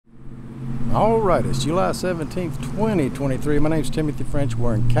Alright, it's July 17th, 2023. My name is Timothy French.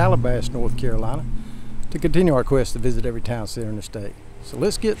 We're in Calabash, North Carolina, to continue our quest to visit every town center in the state. So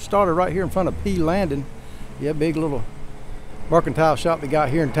let's get started right here in front of P Landing. Yeah, big little mercantile shop they got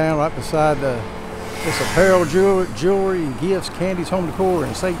here in town right beside this apparel, jewelry and gifts, candies, home decor,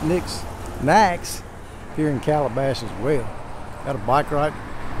 and St. Nick's Knacks here in Calabash as well. Got a bike route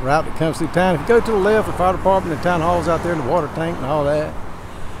that comes through town. If you go to the left, the fire department and town hall's out there, and the water tank and all that.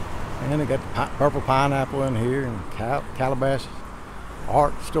 And they got the purple pineapple in here, and Calabash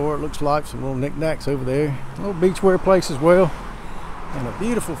art store, it looks like. Some little knickknacks over there. A little beachwear place as well. And a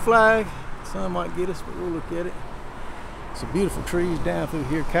beautiful flag. The sun might get us, but we'll look at it. Some beautiful trees down through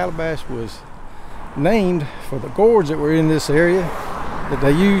here. Calabash was named for the gourds that were in this area that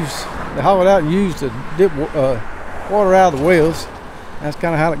they hauled out and used to dip water out of the wells. That's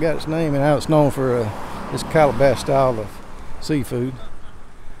kind of how it got its name, and how it's known for this Calabash style of seafood.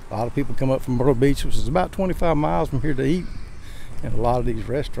 A lot of people come up from Myrtle Beach, which is about 25 miles from here, to eat. And a lot of these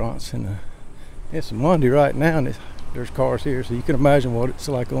restaurants. And it's Monday right now, and there's cars here, so you can imagine what it's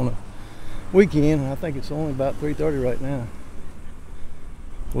like on a weekend. I think it's only about 3:30 right now.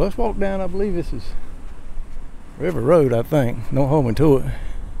 Well, let's walk down. I believe this is River Road, I think. No homing to it.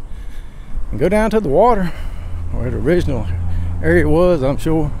 And go down to the water, where the original area was, I'm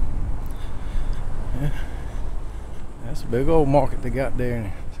sure. Yeah. That's a big old market they got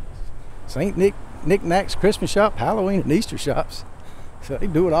there. St. Knickknacks Christmas shop, Halloween and Easter shops. So they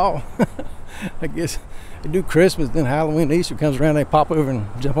do it all. I guess they do Christmas, then Halloween and Easter comes around, they pop over and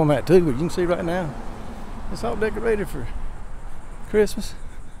jump on that too. But you can see right now, it's all decorated for Christmas.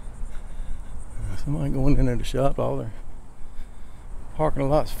 Somebody going in there to shop. All their parking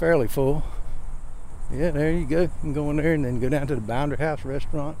lot's fairly full. Yeah, there you go. You can go in there and then go down to the Boundary House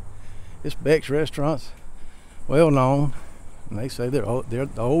restaurant. It's Beck's Restaurants, well known. And they say they're the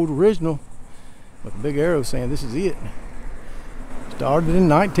old original, with a big arrow saying this is it. Started in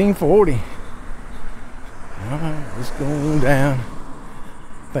 1940. Alright, let's go on down.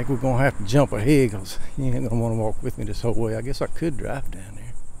 I think we're going to have to jump ahead, because you ain't going to want to walk with me this whole way. I guess I could drive down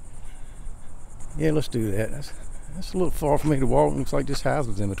there. Yeah, let's do that. That's a little far for me to walk. Looks like this house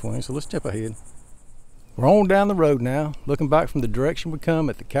was in between, so let's jump ahead. We're on down the road now, looking back from the direction we come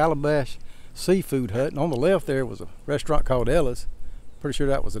at the Calabash Seafood Hut, and on the left there was a restaurant called Ella's. Pretty sure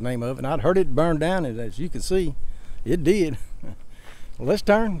that was the name of it, and I'd heard it burned down, and as you can see, it did. Well, let's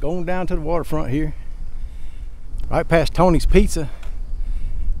turn, going down to the waterfront here, right past Tony's Pizza,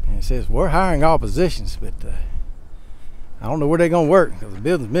 and it says we're hiring all positions, but I don't know where they're gonna work, because the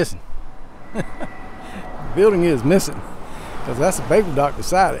building's missing. The building is missing, because that's a bagel dock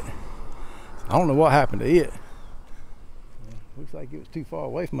beside it. I don't know what happened to it. Looks like it was too far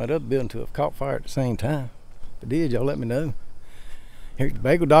away from that other building to have caught fire at the same time. If it did, y'all let me know. Here at the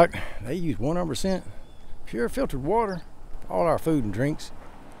bagel dock, they use 100% pure filtered water for all our food and drinks.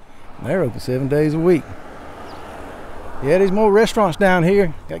 And they're open 7 days a week. Yeah, there's more restaurants down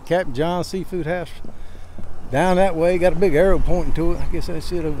here. Got Captain John's Seafood House down that way. Got a big arrow pointing to it. I guess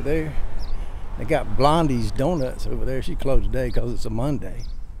that's it over there. They got Blondie's Donuts over there. She closed today because it's a Monday.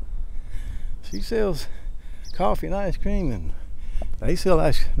 She sells coffee and ice cream, and they sell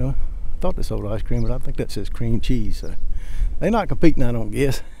I thought they sold ice cream, but I think that says cream cheese. So they're not competing, I don't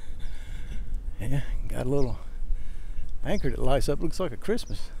guess. Yeah, got a little anchor that lights up. Looks like a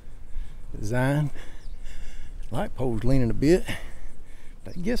Christmas design. Light pole's leaning a bit.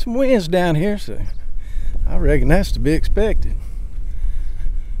 They get some winds down here, so I reckon that's to be expected.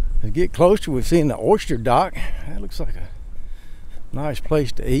 As we get closer, we've seen the oyster dock. That looks like a nice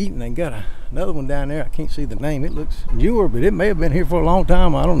place to eat, and they got another one down there. I can't see the name. It looks newer, but it may have been here for a long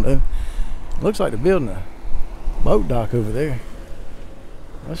time. I don't know. Looks like they're building a boat dock over there.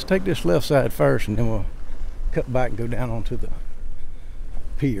 Let's take this left side first, and then we'll cut back and go down onto the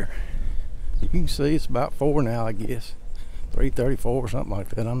pier. You can see it's about 4 now, I guess. 3:34 or something like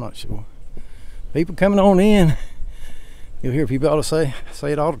that. I'm not sure. People coming on in. You'll hear people all say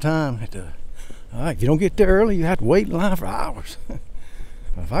it all the time. All right, if you don't get there early, you have to wait in line for hours.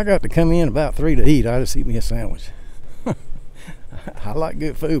 If I got to come in about 3 to eat, I'd just eat me a sandwich. I like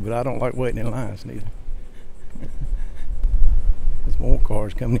good food, but I don't like waiting in lines neither. There's more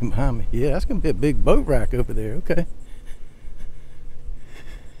cars coming in behind me. Yeah, that's gonna be a big boat rack over there. Okay.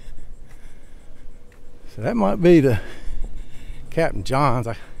 So that might be the Captain John's.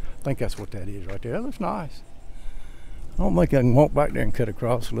 I think that's what that is right there. That looks nice. I don't think I can walk back there and cut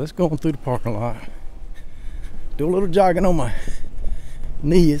across, so let's go on through the parking lot. Do a little jogging on my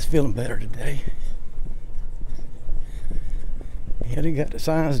knee. It's feeling better today. Yeah, they got the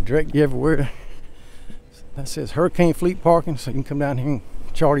signs direct you everywhere. That says Hurricane Fleet Parking, so you can come down here and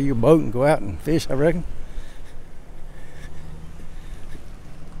charter your boat and go out and fish, I reckon.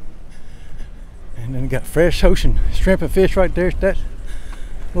 And then you got fresh ocean shrimp and fish right there at that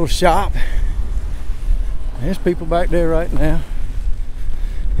little shop. There's people back there right now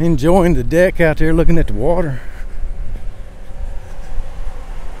enjoying the deck out there, looking at the water.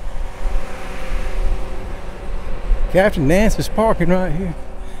 Captain Nance's parking right here.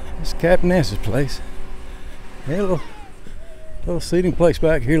 This is Captain Nance's place. Yeah, a little seating place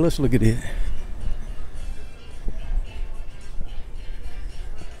back here. Let's look at it.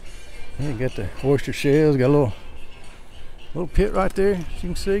 Yeah, you got the oyster shells. Got a little pit right there. As you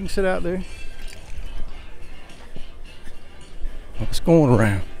can see, you can sit out there. What's going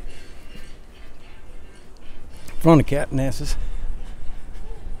around? In front of Captain Nance's.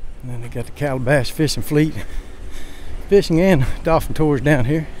 And then they got the Calabash fishing fleet. Fishing and dolphin tours down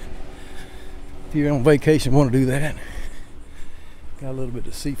here. If you're on vacation, want to do that. Got a little bit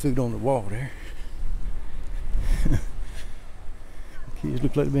of seafood on the wall there. Kids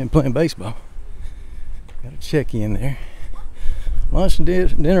look like they've been playing baseball. Got a check in there. Lunch and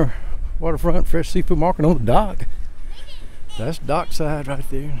dinner, waterfront, fresh seafood market on the dock. That's dock side right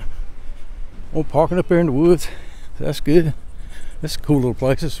there. Oh, parking up there in the woods. That's good. This is a cool little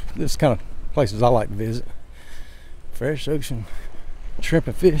place. This kind of places I like to visit. Fresh ocean shrimp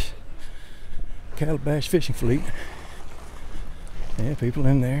and fish. Calabash fishing fleet. Yeah, people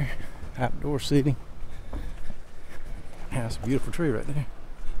in there. Outdoor seating. That's a beautiful tree right there.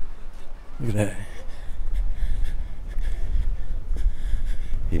 Look at that.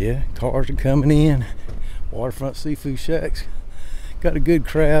 Yeah, cars are coming in. Waterfront seafood shacks. Got a good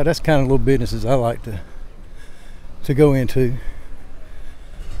crowd. That's kind of little businesses I like to go into.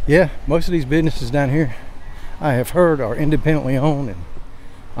 Yeah, most of these businesses down here I have heard are independently owned, and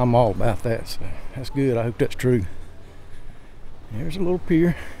I'm all about that, so that's good. I hope that's true. There's a little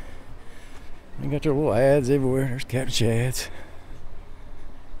pier. They got their little ads everywhere. There's Captain Chad's.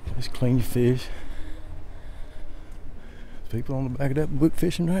 Just clean your fish. People on the back of that boat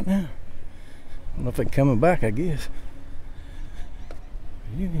fishing right now. I don't know if they're coming back, I guess.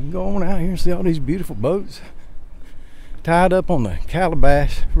 You can go on out here and see all these beautiful boats tied up on the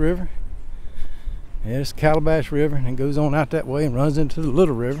Calabash River. Yeah, it's Calabash River, and it goes on out that way and runs into the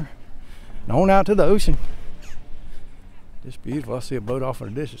Little River and on out to the ocean. Just beautiful. I see a boat off in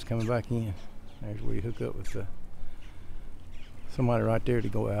the distance coming back in. There's where you hook up with somebody right there to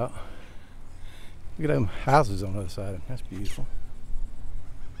go out. Look at them houses on the other side. That's beautiful.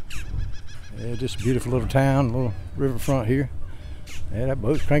 Yeah, just a beautiful little town, little riverfront here. Yeah, that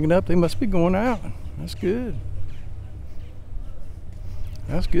boat's cranking up. They must be going out. That's good.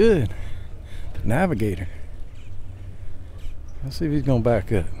 That's good. The navigator. Let's see if he's going to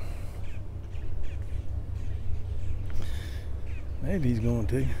back up. Maybe he's going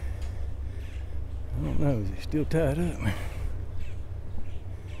to. I don't know. Is he still tied up?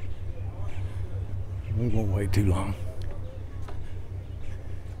 We won't wait too long.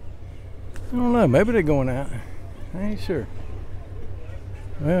 I don't know. Maybe they're going out. I ain't sure.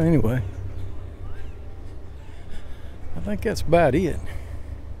 Well, anyway. I think that's about it.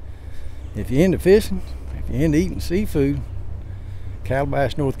 If you're into fishing, if you're into eating seafood,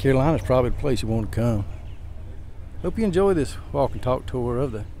 Calabash, North Carolina is probably the place you want to come. Hope you enjoy this walk and talk tour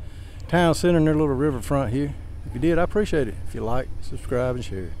of the town center and their little riverfront here. If you did, I appreciate it. If you like, subscribe, and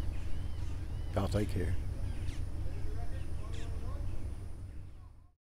share. Y'all take care.